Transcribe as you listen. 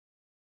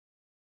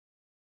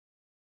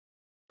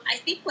I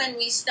think when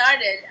we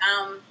started,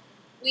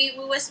 we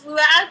were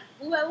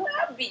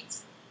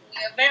upbeat. We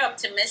were very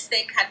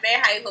optimistic, had very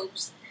high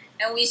hopes,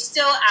 and we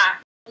still are.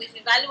 We've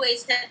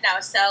evaluated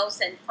ourselves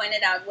and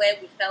pointed out where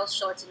we fell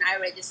short in I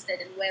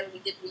registered and where we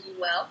did really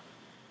well.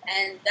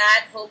 And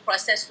that whole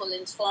process will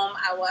inform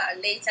our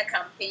later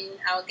campaign,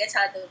 our Get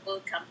Out the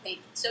Vote campaign.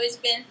 So it's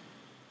been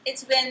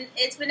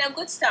a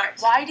good start.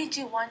 Why did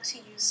you want to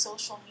use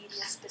social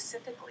media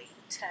specifically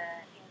to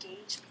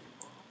engage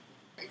people?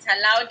 It's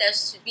allowed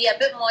us to be a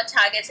bit more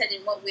targeted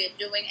in what we're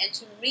doing and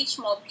to reach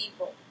more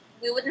people.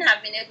 We wouldn't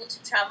have been able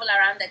to travel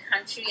around the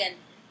country and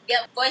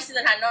get voices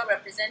that are not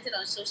represented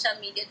on social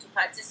media to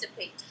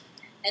participate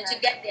and to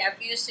get their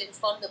views to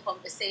inform the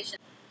conversation.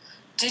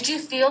 Did you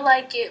feel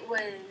like it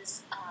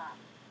was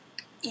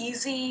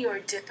easy or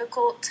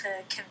difficult to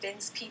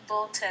convince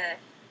people to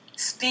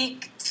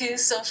speak to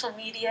social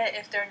media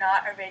if they're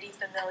not already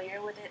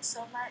familiar with it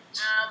so much?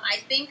 I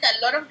think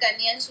a lot of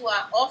Ghanaians who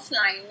are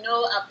offline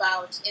know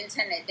about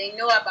internet. They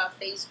know about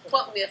Facebook.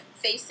 What we're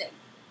facing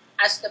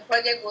as the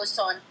project goes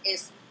on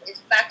is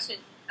back to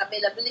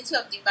availability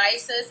of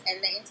devices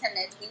and the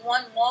internet. We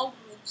want more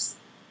groups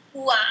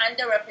who are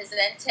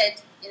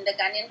underrepresented in the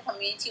Ghanaian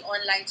community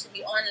online to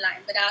be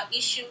online. But our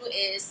issue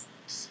is,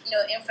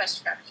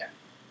 infrastructure.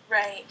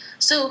 Right.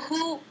 So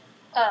who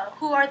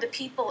are the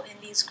people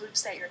in these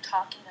groups that you're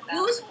talking about?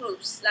 Youth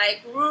groups,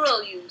 like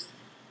rural youth,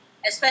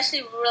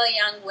 especially rural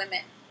young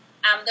women,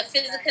 the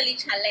physically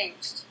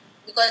challenged,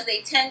 because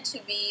they tend to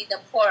be the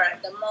poorer,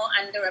 the more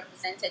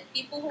underrepresented.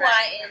 People who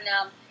are in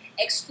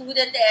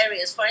excluded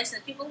areas, for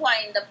instance, people who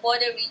are in the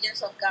border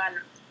regions of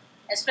Ghana,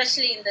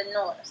 especially in the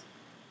north.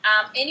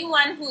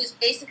 Anyone who is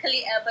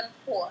basically urban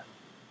poor.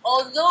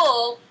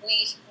 Although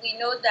we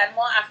know that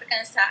more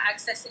Africans are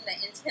accessing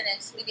the internet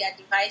through their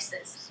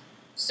devices.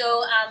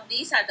 So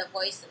these are the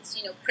voices.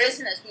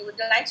 Prisoners. We would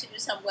like to do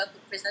some work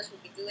with prisoners.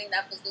 We'll be doing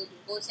that because they'll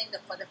be voting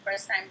for the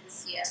first time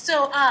this year.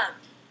 So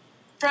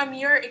from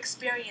your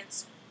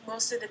experience,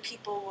 most of the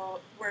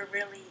people were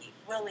really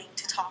willing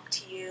to talk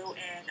to you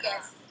and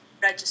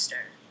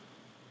register.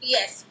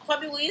 Yes.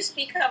 Bobby, will you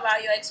speak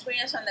about your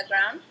experience on the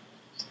ground?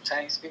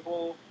 Sometimes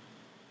people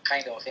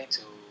kind of tend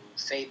to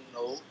say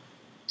no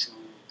to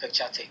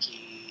picture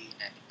taking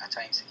and at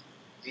times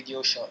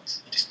video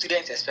shots. The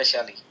students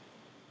especially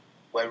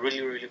were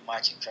really, really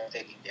much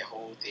interested in the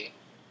whole thing,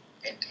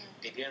 and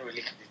they didn't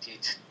really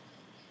hesitate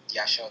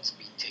their shots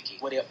being taken.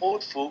 For the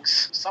old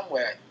folks, some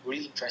were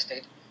really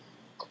interested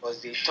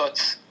because they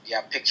thought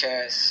their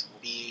pictures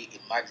would be in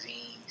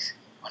magazines,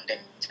 on the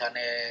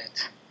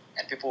internet,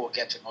 and people would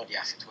get to know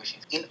their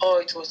situations. In all,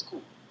 it was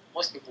cool.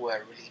 Most people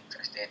were really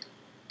interested in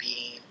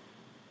being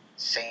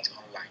sent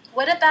online.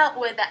 What about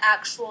with the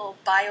actual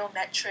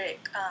biometric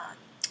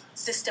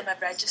system of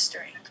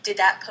registering? Did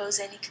that pose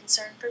any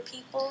concern for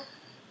people?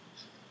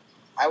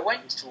 I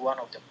went to one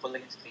of the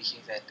polling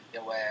stations and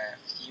there were a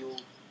few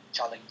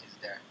challenges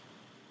there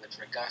with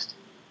regards to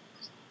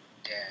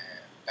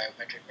the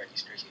biometric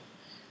registration.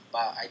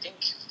 But I think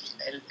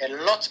a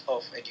lot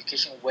of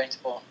education went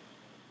on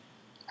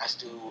as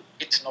to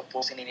it not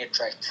posing any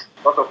threat.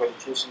 A lot of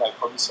education, like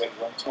Kobe said,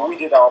 went on. We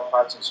did our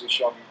part on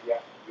social media.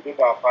 We did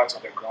our part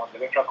on the ground. The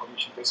Electoral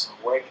Commission did some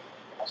work,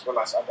 as well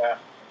as other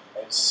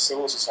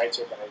civil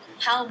society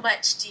organizations. How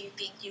much do you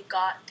think you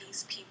got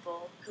these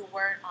people who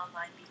weren't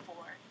online before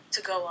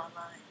to go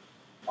online?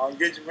 Our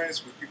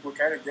engagements with people,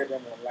 trying to get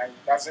them online,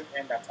 doesn't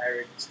end at I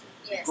register.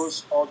 Yes. It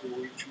goes all the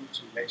way through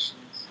to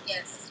elections.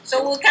 Yes.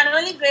 So we can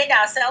only grade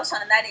ourselves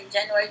on that in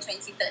January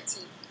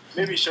 2013.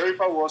 Maybe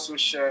Sharifa will also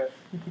share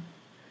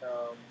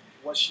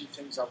what she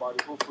thinks about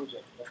the whole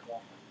project.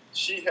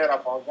 She heard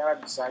about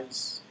Ghana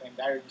Decides and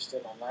I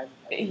registered online.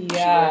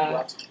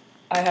 Yeah,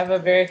 I have a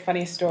very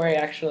funny story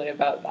actually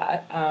about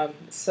that. I'm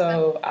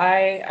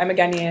a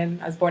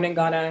Ghanaian. I was born in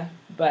Ghana,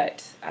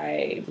 but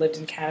I lived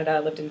in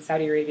Canada, lived in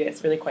Saudi Arabia.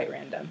 It's really quite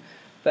random.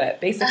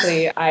 But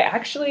basically, I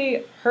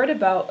actually heard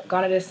about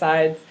Ghana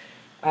Decides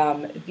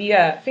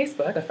via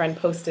Facebook. A friend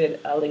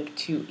posted a link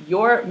to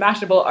your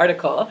Mashable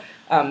article,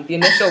 the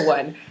initial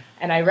one,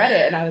 and I read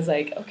it and I was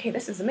like, okay,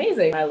 this is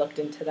amazing. I looked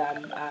into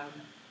them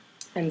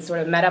and sort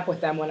of met up with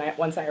them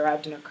once I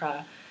arrived in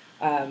Accra.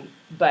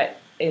 But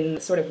in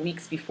sort of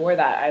weeks before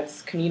that, I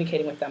was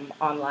communicating with them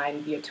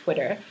online via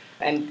Twitter.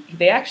 And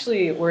they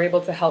actually were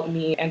able to help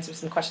me answer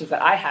some questions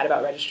that I had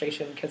about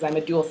registration because I'm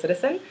a dual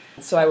citizen.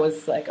 So I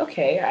was like,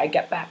 okay, I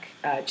get back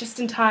just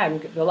in time,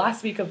 the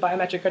last week of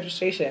biometric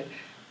registration.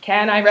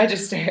 Can I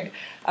register?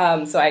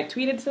 So I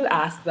tweeted to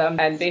ask them,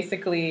 and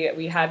basically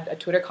we had a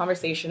Twitter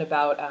conversation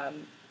about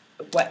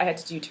what I had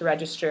to do to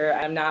register.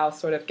 I'm now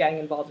sort of getting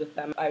involved with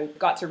them. I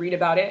got to read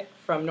about it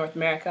from North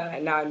America,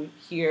 and now I'm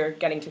here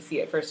getting to see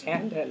it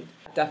firsthand, and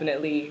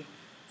definitely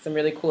some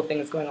really cool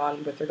things going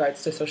on with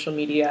regards to social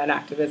media and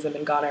activism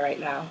in Ghana right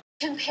now.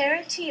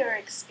 Compared to your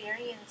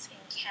experience in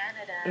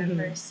Canada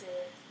versus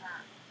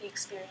the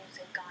experience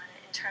in Ghana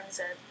in terms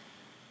of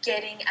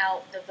getting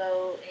out the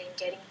vote and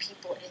getting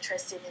people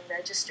interested in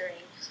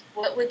registering,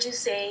 what would you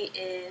say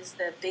is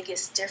the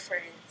biggest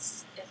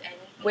difference, if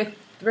any? With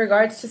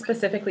regards to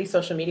specifically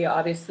social media,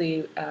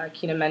 obviously,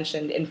 Kina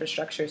mentioned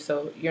infrastructure,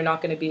 so you're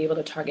not going to be able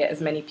to target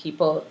as many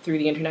people through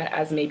the internet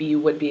as maybe you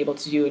would be able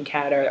to do in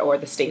Canada or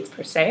the States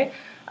per se.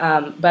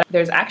 But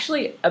there's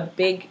actually a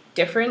big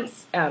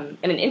difference in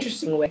an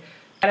interesting way.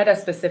 Canada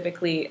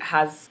specifically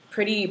has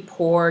pretty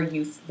poor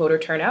youth voter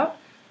turnout,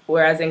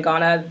 whereas in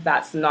Ghana,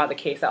 that's not the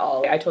case at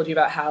all. I told you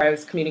about how I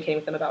was communicating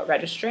with them about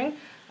registering.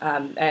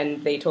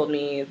 And they told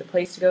me the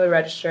place to go to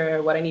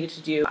register, what I needed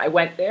to do. I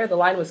went there. The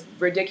line was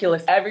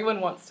ridiculous. Everyone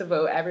wants to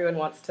vote. Everyone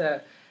wants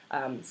to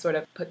sort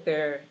of put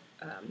their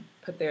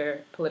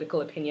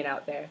political opinion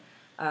out there.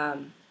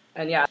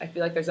 And yeah, I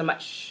feel like there's a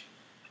much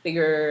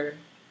bigger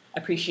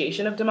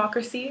appreciation of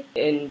democracy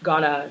in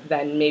Ghana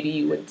than maybe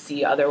you would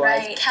see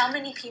otherwise. Right. How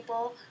many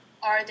people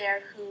are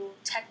there who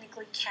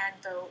technically can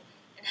vote,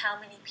 and how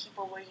many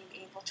people were you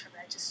able to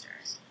register?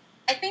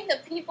 I think the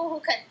people who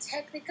can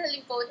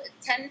technically vote,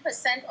 10%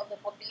 of the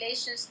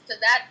population, so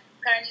that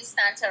currently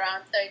stands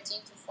around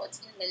 13 to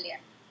 14 million.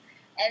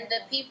 And the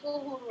people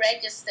who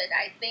registered,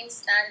 I think,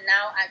 stand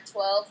now at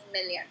 12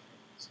 million,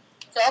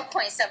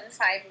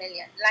 12.75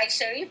 million. Like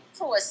Sharif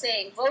was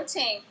saying,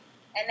 voting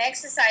and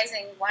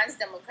exercising one's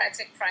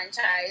democratic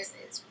franchise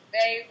is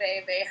very,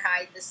 very, very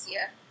high this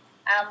year.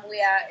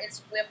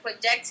 We're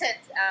projected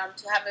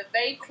to have a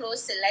very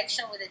close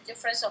election with a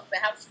difference of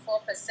perhaps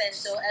 4%.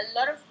 So a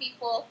lot of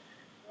people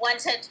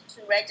wanted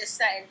to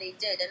register and they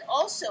did. And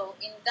also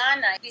in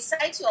Ghana,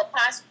 besides your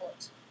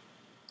passport,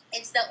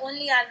 it's the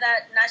only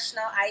other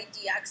national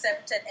ID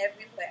accepted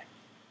everywhere.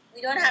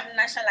 We don't have a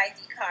national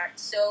ID card.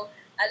 So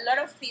a lot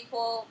of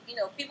people,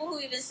 people who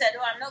even said,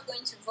 oh, I'm not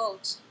going to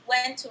vote,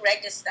 went to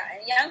register.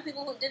 And young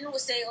people who didn't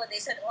say, they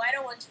said, oh, I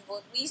don't want to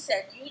vote. We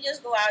said, you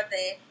just go out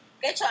there,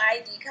 get your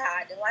ID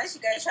card. And once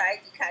you get your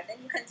ID card, then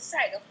you can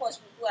decide. Of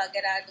course, we'll go and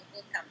get out the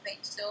vote campaign.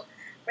 So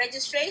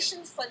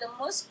registration, for the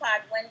most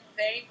part, went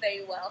very,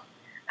 very well.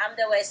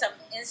 There were some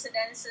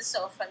incidences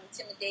of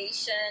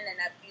intimidation and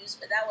abuse,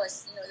 but that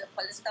was, the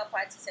political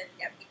parties and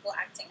their people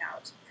acting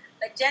out.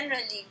 But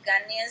generally,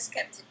 Ghanaians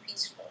kept it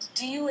peaceful.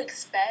 Do you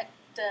expect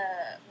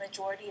the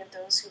majority of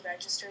those who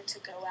registered to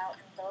go out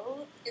and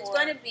vote? It's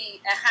going to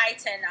be a high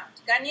turnout.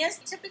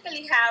 Ghanaians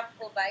typically have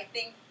over, I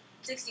think,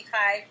 65%,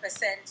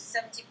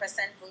 70%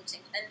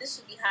 voting, and this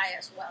will be high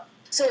as well.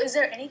 So is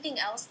there anything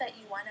else that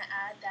you want to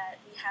add that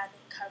we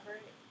haven't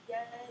covered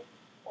yet,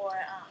 or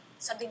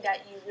something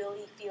that you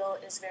really feel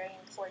is very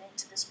important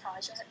to this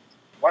project?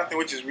 One thing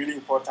which is really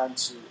important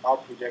to our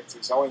project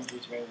is our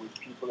engagement with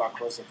people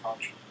across the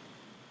country.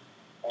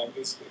 And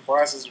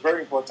for us, it's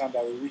very important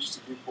that we reach to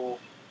people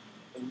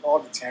in all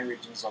the 10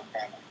 regions of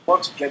Ghana. We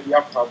want to get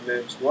their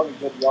problems, we want to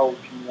get their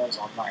opinions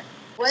online.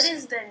 What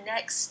is the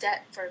next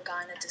step for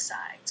Ghana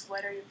Decides?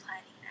 What are you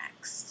planning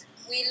next?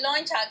 We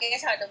launched our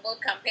Get Out the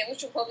Vote campaign,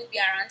 which will probably be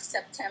around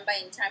September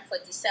in time for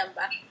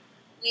December.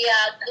 We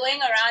are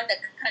going around the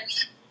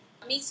country,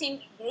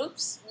 meeting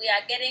groups. We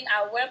are getting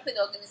our work with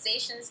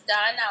organizations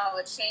done,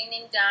 our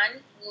training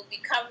done. We'll be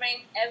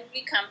covering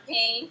every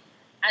campaign,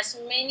 as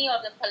many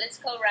of the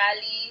political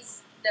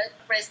rallies, the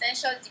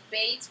presidential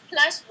debates.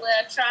 Plus,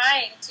 we're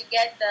trying to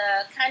get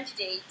the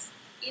candidates.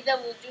 Either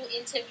we'll do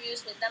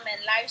interviews with them and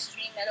live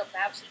stream it, or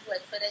perhaps we'll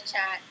do a Twitter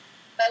chat.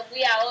 But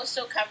we are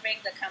also covering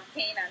the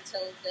campaign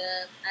until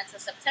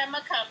September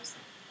comes,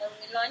 when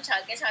we launch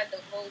our Get Out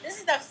the Vote. This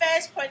is the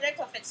first project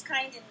of its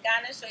kind in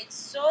Ghana, so it's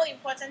so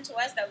important to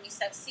us that we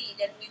succeed.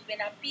 And we've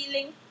been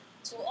appealing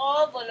to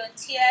all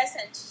volunteers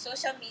and to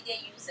social media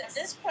users.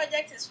 This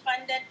project is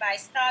funded by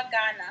Star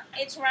Ghana.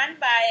 It's run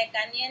by a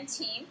Ghanaian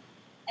team.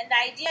 And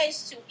the idea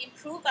is to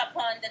improve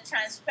upon the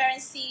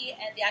transparency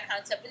and the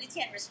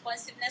accountability and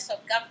responsiveness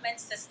of government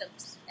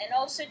systems, and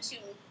also to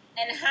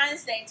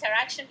enhance the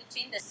interaction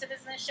between the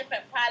citizenship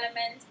and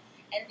parliament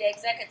and the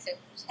executive,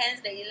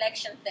 hence the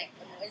election thing.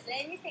 Is there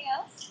anything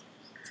else?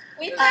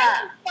 We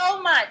thank you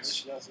so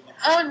much.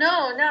 Oh,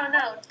 no.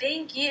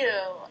 Thank you.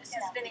 This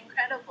has been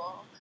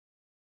incredible.